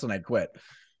office, and I quit.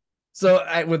 So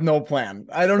with no plan.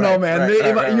 I don't know, man.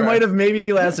 You might have maybe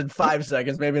lasted 5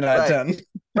 seconds, maybe not 10.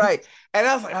 Right. And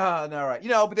I was like, oh, no, right.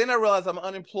 But then I realized I'm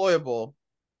unemployable.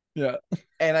 Yeah.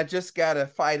 And I just got to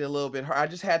fight a little bit hard. I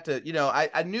just had to,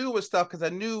 I knew it was stuff because I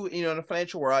knew, in the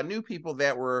financial world, I knew people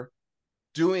that were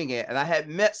doing it, and I had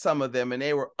met some of them, and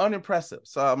they were unimpressive.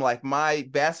 So I'm like, my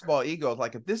basketball ego is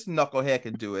like, if this knucklehead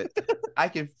can do it, I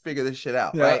can figure this shit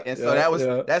out. Right. And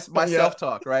so that's my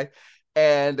self-talk. Right.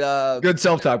 And good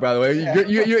self-talk, by the way. Yeah.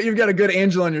 You've got a good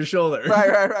angel on your shoulder.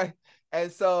 Right.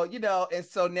 And so,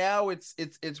 now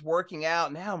it's working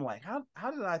out. Now I'm like,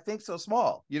 how did I think so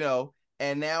small?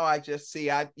 And now I just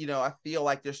see, I feel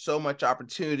like there's so much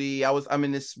opportunity. I'm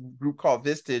in this group called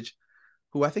Vistage,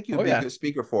 who I think you'd be a good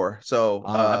speaker for. So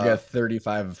I've got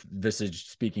 35 Visage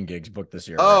speaking gigs booked this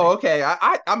year. Oh, already.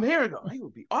 Okay. I'm hearing them. He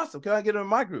would be awesome. Can I get him in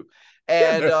my group?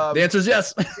 And the answer is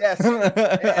yes. Yes. And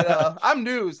I'm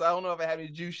new, so I don't know if I have any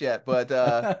juice yet. But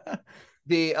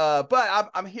but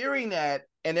I'm hearing that,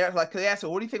 and they're like, they asked me,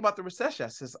 what do you think about the recession? I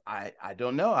says, I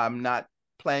don't know. I'm not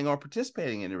planning on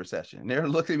participating in the recession. And they're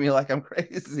looking at me like I'm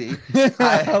crazy.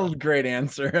 Great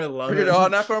answer. I love it.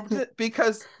 I'm not going to,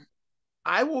 because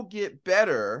I will get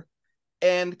better,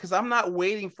 and because I'm not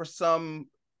waiting for some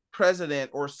president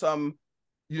or some,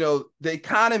 the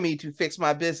economy to fix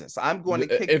my business. I'm going to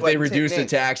kick if they reduce the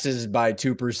taxes by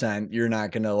 2%, you're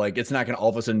not gonna it's not gonna all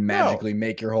of a sudden magically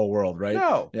make your whole world, right?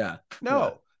 No.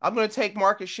 I'm going to take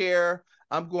market share.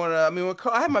 I'm going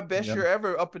to. I had my best year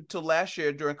ever up until last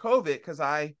year during COVID, because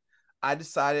I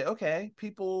decided, okay,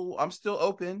 I'm still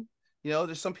open.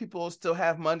 There's some people who still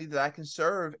have money that I can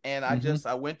serve. And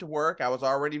I went to work. I was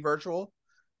already virtual,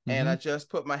 and I just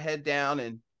put my head down,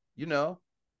 and,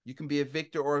 you can be a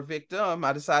victor or a victim.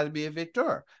 I decided to be a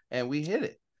victor, and we hit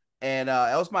it. And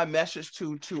that was my message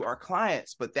to our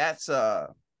clients. But that is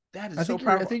so powerful.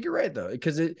 I think you're right, though,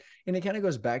 because it kind of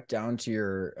goes back down to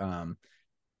your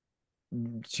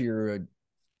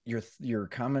your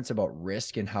comments about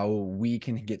risk and how we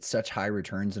can get such high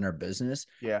returns in our business.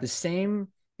 Yeah. The same,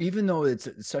 even though it's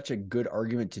such a good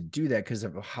argument to do that because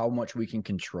of how much we can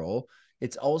control,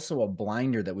 it's also a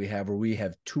blinder that we have where we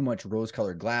have too much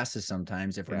rose-colored glasses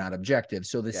sometimes if we're not objective.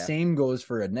 So the same goes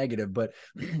for a negative, but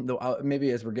maybe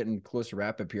as we're getting closer to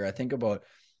wrap up here, I think about,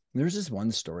 there's this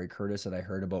one story, Curtis, that I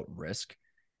heard about risk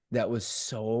that was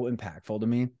so impactful to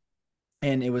me.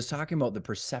 And it was talking about the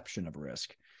perception of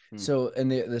risk. So,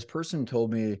 and this person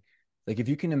told me, like, if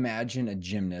you can imagine a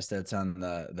gymnast that's on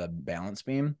the balance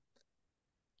beam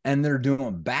and they're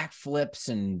doing backflips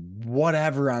and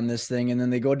whatever on this thing, and then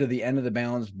they go to the end of the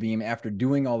balance beam after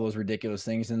doing all those ridiculous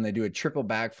things, and they do a triple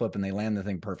backflip and they land the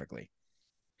thing perfectly.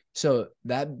 So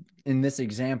that, in this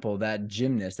example, that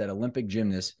gymnast, that Olympic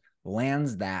gymnast,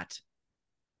 lands that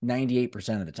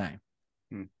 98% of the time.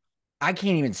 I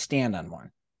can't even stand on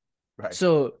one. Right.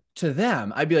 So to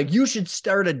them, I'd be like, you should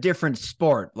start a different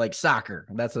sport, like soccer.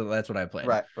 That's what I played.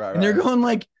 Right. And they're going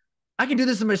like, I can do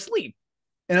this in my sleep.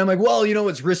 And I'm like, well, you know,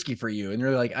 it's risky for you. And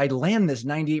they're like, I land this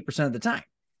 98% of the time.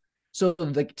 So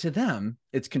like to them,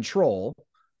 it's control,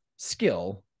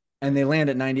 skill, and they land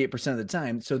at 98% of the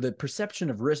time. So the perception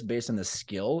of risk based on the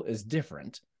skill is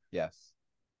different. Yes.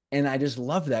 And I just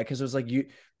love that because it was like you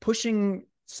pushing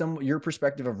your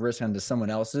perspective of risk onto someone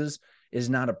else's is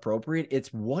not appropriate. It's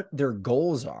what their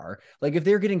goals are. Like if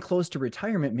they're getting close to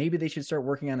retirement, maybe they should start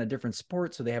working on a different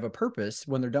sport so they have a purpose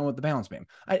when they're done with the balance beam.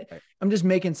 I'm just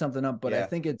making something up, but I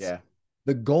think it's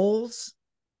the goals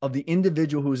of the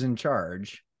individual who's in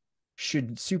charge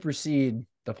should supersede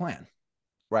the plan.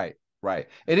 Right.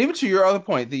 And even to your other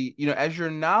point, as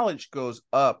your knowledge goes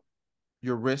up,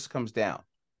 your risk comes down.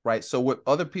 Right. So what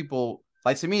other people,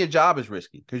 like, to me, a job is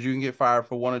risky because you can get fired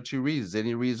for one or two reasons,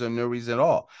 any reason, no reason at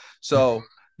all. So,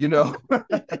 I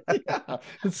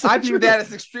view that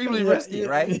as extremely risky,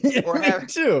 right? Or me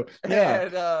too. Yeah.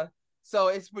 And so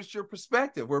it's your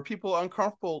perspective where people are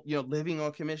uncomfortable, living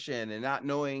on commission and not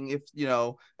knowing if,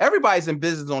 everybody's in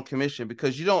business on commission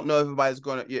because you don't know if anybody's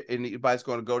going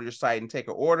to go to your site and take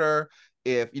an order.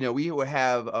 If, we were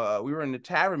in the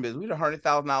tavern business, we had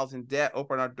 $100,000 in debt,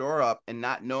 open our door up and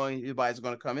not knowing if anybody's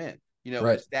going to come in,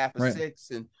 with staff of 6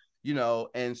 and,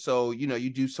 and so, you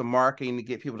do some marketing to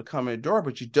get people to come in the door,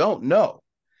 but you don't know.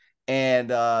 And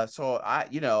so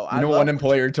one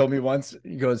employer told me once,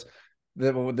 he goes, the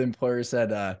employer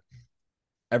said,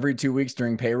 every 2 weeks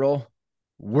during payroll,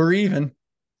 we're even.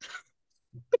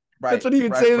 Right. That's what he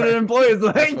would say to the employees.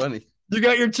 Like, that's funny. You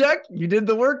got your check. You did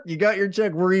the work. You got your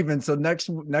check. We're even. So next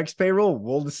payroll,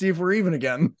 we'll see if we're even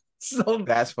again. So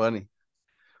that's funny.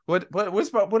 What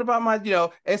about my,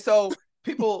 and so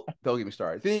people don't get me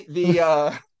started.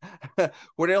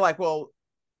 Where they're like, well,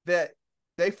 that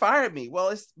they fired me. Well,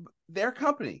 it's their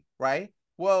company, right?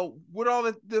 Well, what all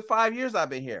the 5 years I've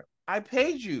been here, I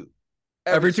paid you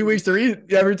every 2 weeks. Every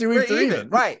 2 weeks they're even.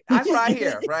 Right. That's what I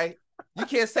hear. Right. You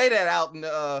can't say that out in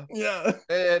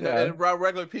and around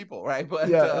regular people, right? But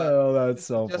that's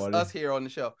so just funny. Us here on the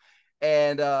show.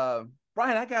 And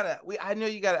Brian, I know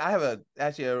you got. I have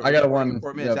I got a 1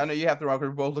 4 minutes. Yep. I know you have to run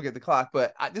because we both look at the clock,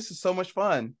 but this is so much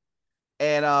fun.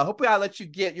 And hopefully I'll let you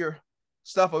get your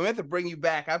stuff. I meant to bring you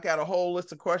back. I've got a whole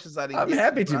list of questions I didn't. I'm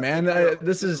happy to, man.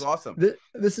 This is awesome.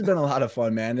 This has been a lot of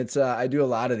fun, man. It's I do a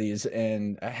lot of these,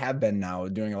 and I have been now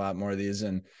doing a lot more of these,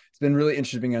 and it's been really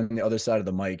interesting being on the other side of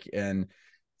the mic. And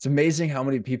it's amazing how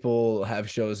many people have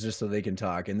shows just so they can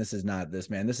talk. And this is not this,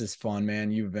 man. This is fun,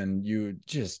 man. You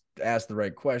just asked the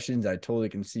right questions. I totally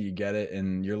can see you get it,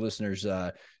 and your listeners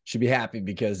should be happy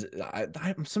because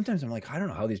sometimes I'm like, I don't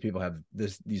know how these people have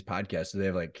these podcasts. So they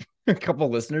have like a couple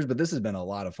of listeners, but this has been a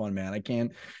lot of fun, man. I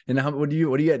can't. And what do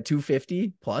you at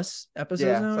 250 plus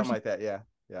episodes now? Something like that. Yeah.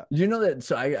 You know that?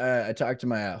 So I talked to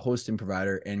my hosting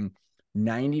provider, and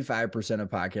 95% of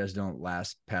podcasts don't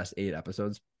last past 8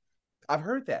 episodes. I've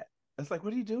heard that. It's like,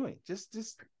 what are you doing? Just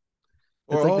it's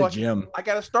like the gym. I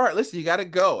got to start. Listen, you got to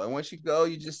go. And once you go,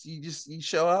 you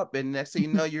show up. And next thing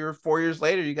you know, you're 4 years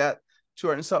later, you got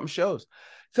 200 and something shows.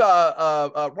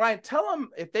 So, Ryan, tell them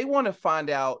if they want to find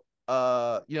out,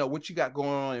 what you got going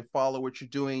on and follow what you're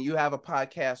doing. You have a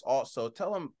podcast also.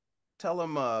 Tell them.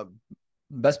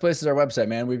 Best place is our website,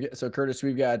 man. Curtis,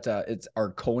 we've got, it's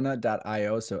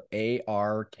arkona.io. So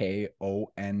ARKONA.io.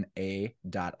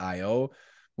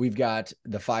 We've got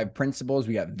the 5 principles.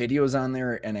 We got videos on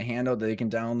there and a handout that they can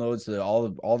download so that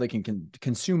all they can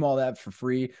consume all that for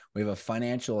free. We have a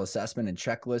financial assessment and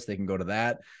checklist. They can go to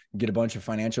that, get a bunch of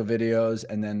financial videos,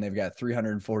 and then they've got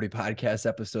 340 podcast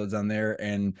episodes on there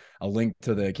and a link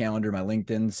to the calendar, my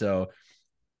LinkedIn. So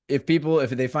if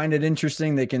they find it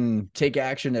interesting, they can take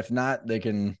action. If not, they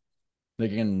can they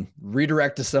can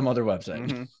redirect to some other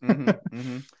website.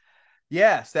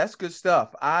 Yes, that's good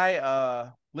stuff.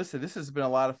 Listen, this has been a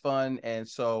lot of fun. And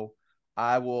so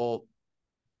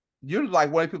you're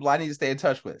like one of the people I need to stay in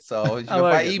touch with. So if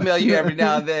I email you every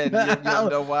now and then, you'll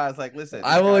know why. It's like, listen,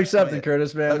 I will accept it,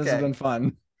 Curtis, man. Okay. This has been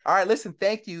fun. All right, listen,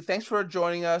 thank you. Thanks for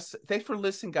joining us. Thanks for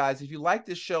listening, guys. If you like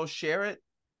this show, share it.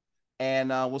 And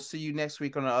we'll see you next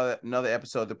week on another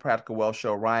episode of the Practical Wealth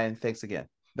Show. Ryan, thanks again.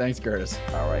 Thanks, Curtis.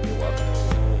 All right, you're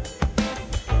welcome.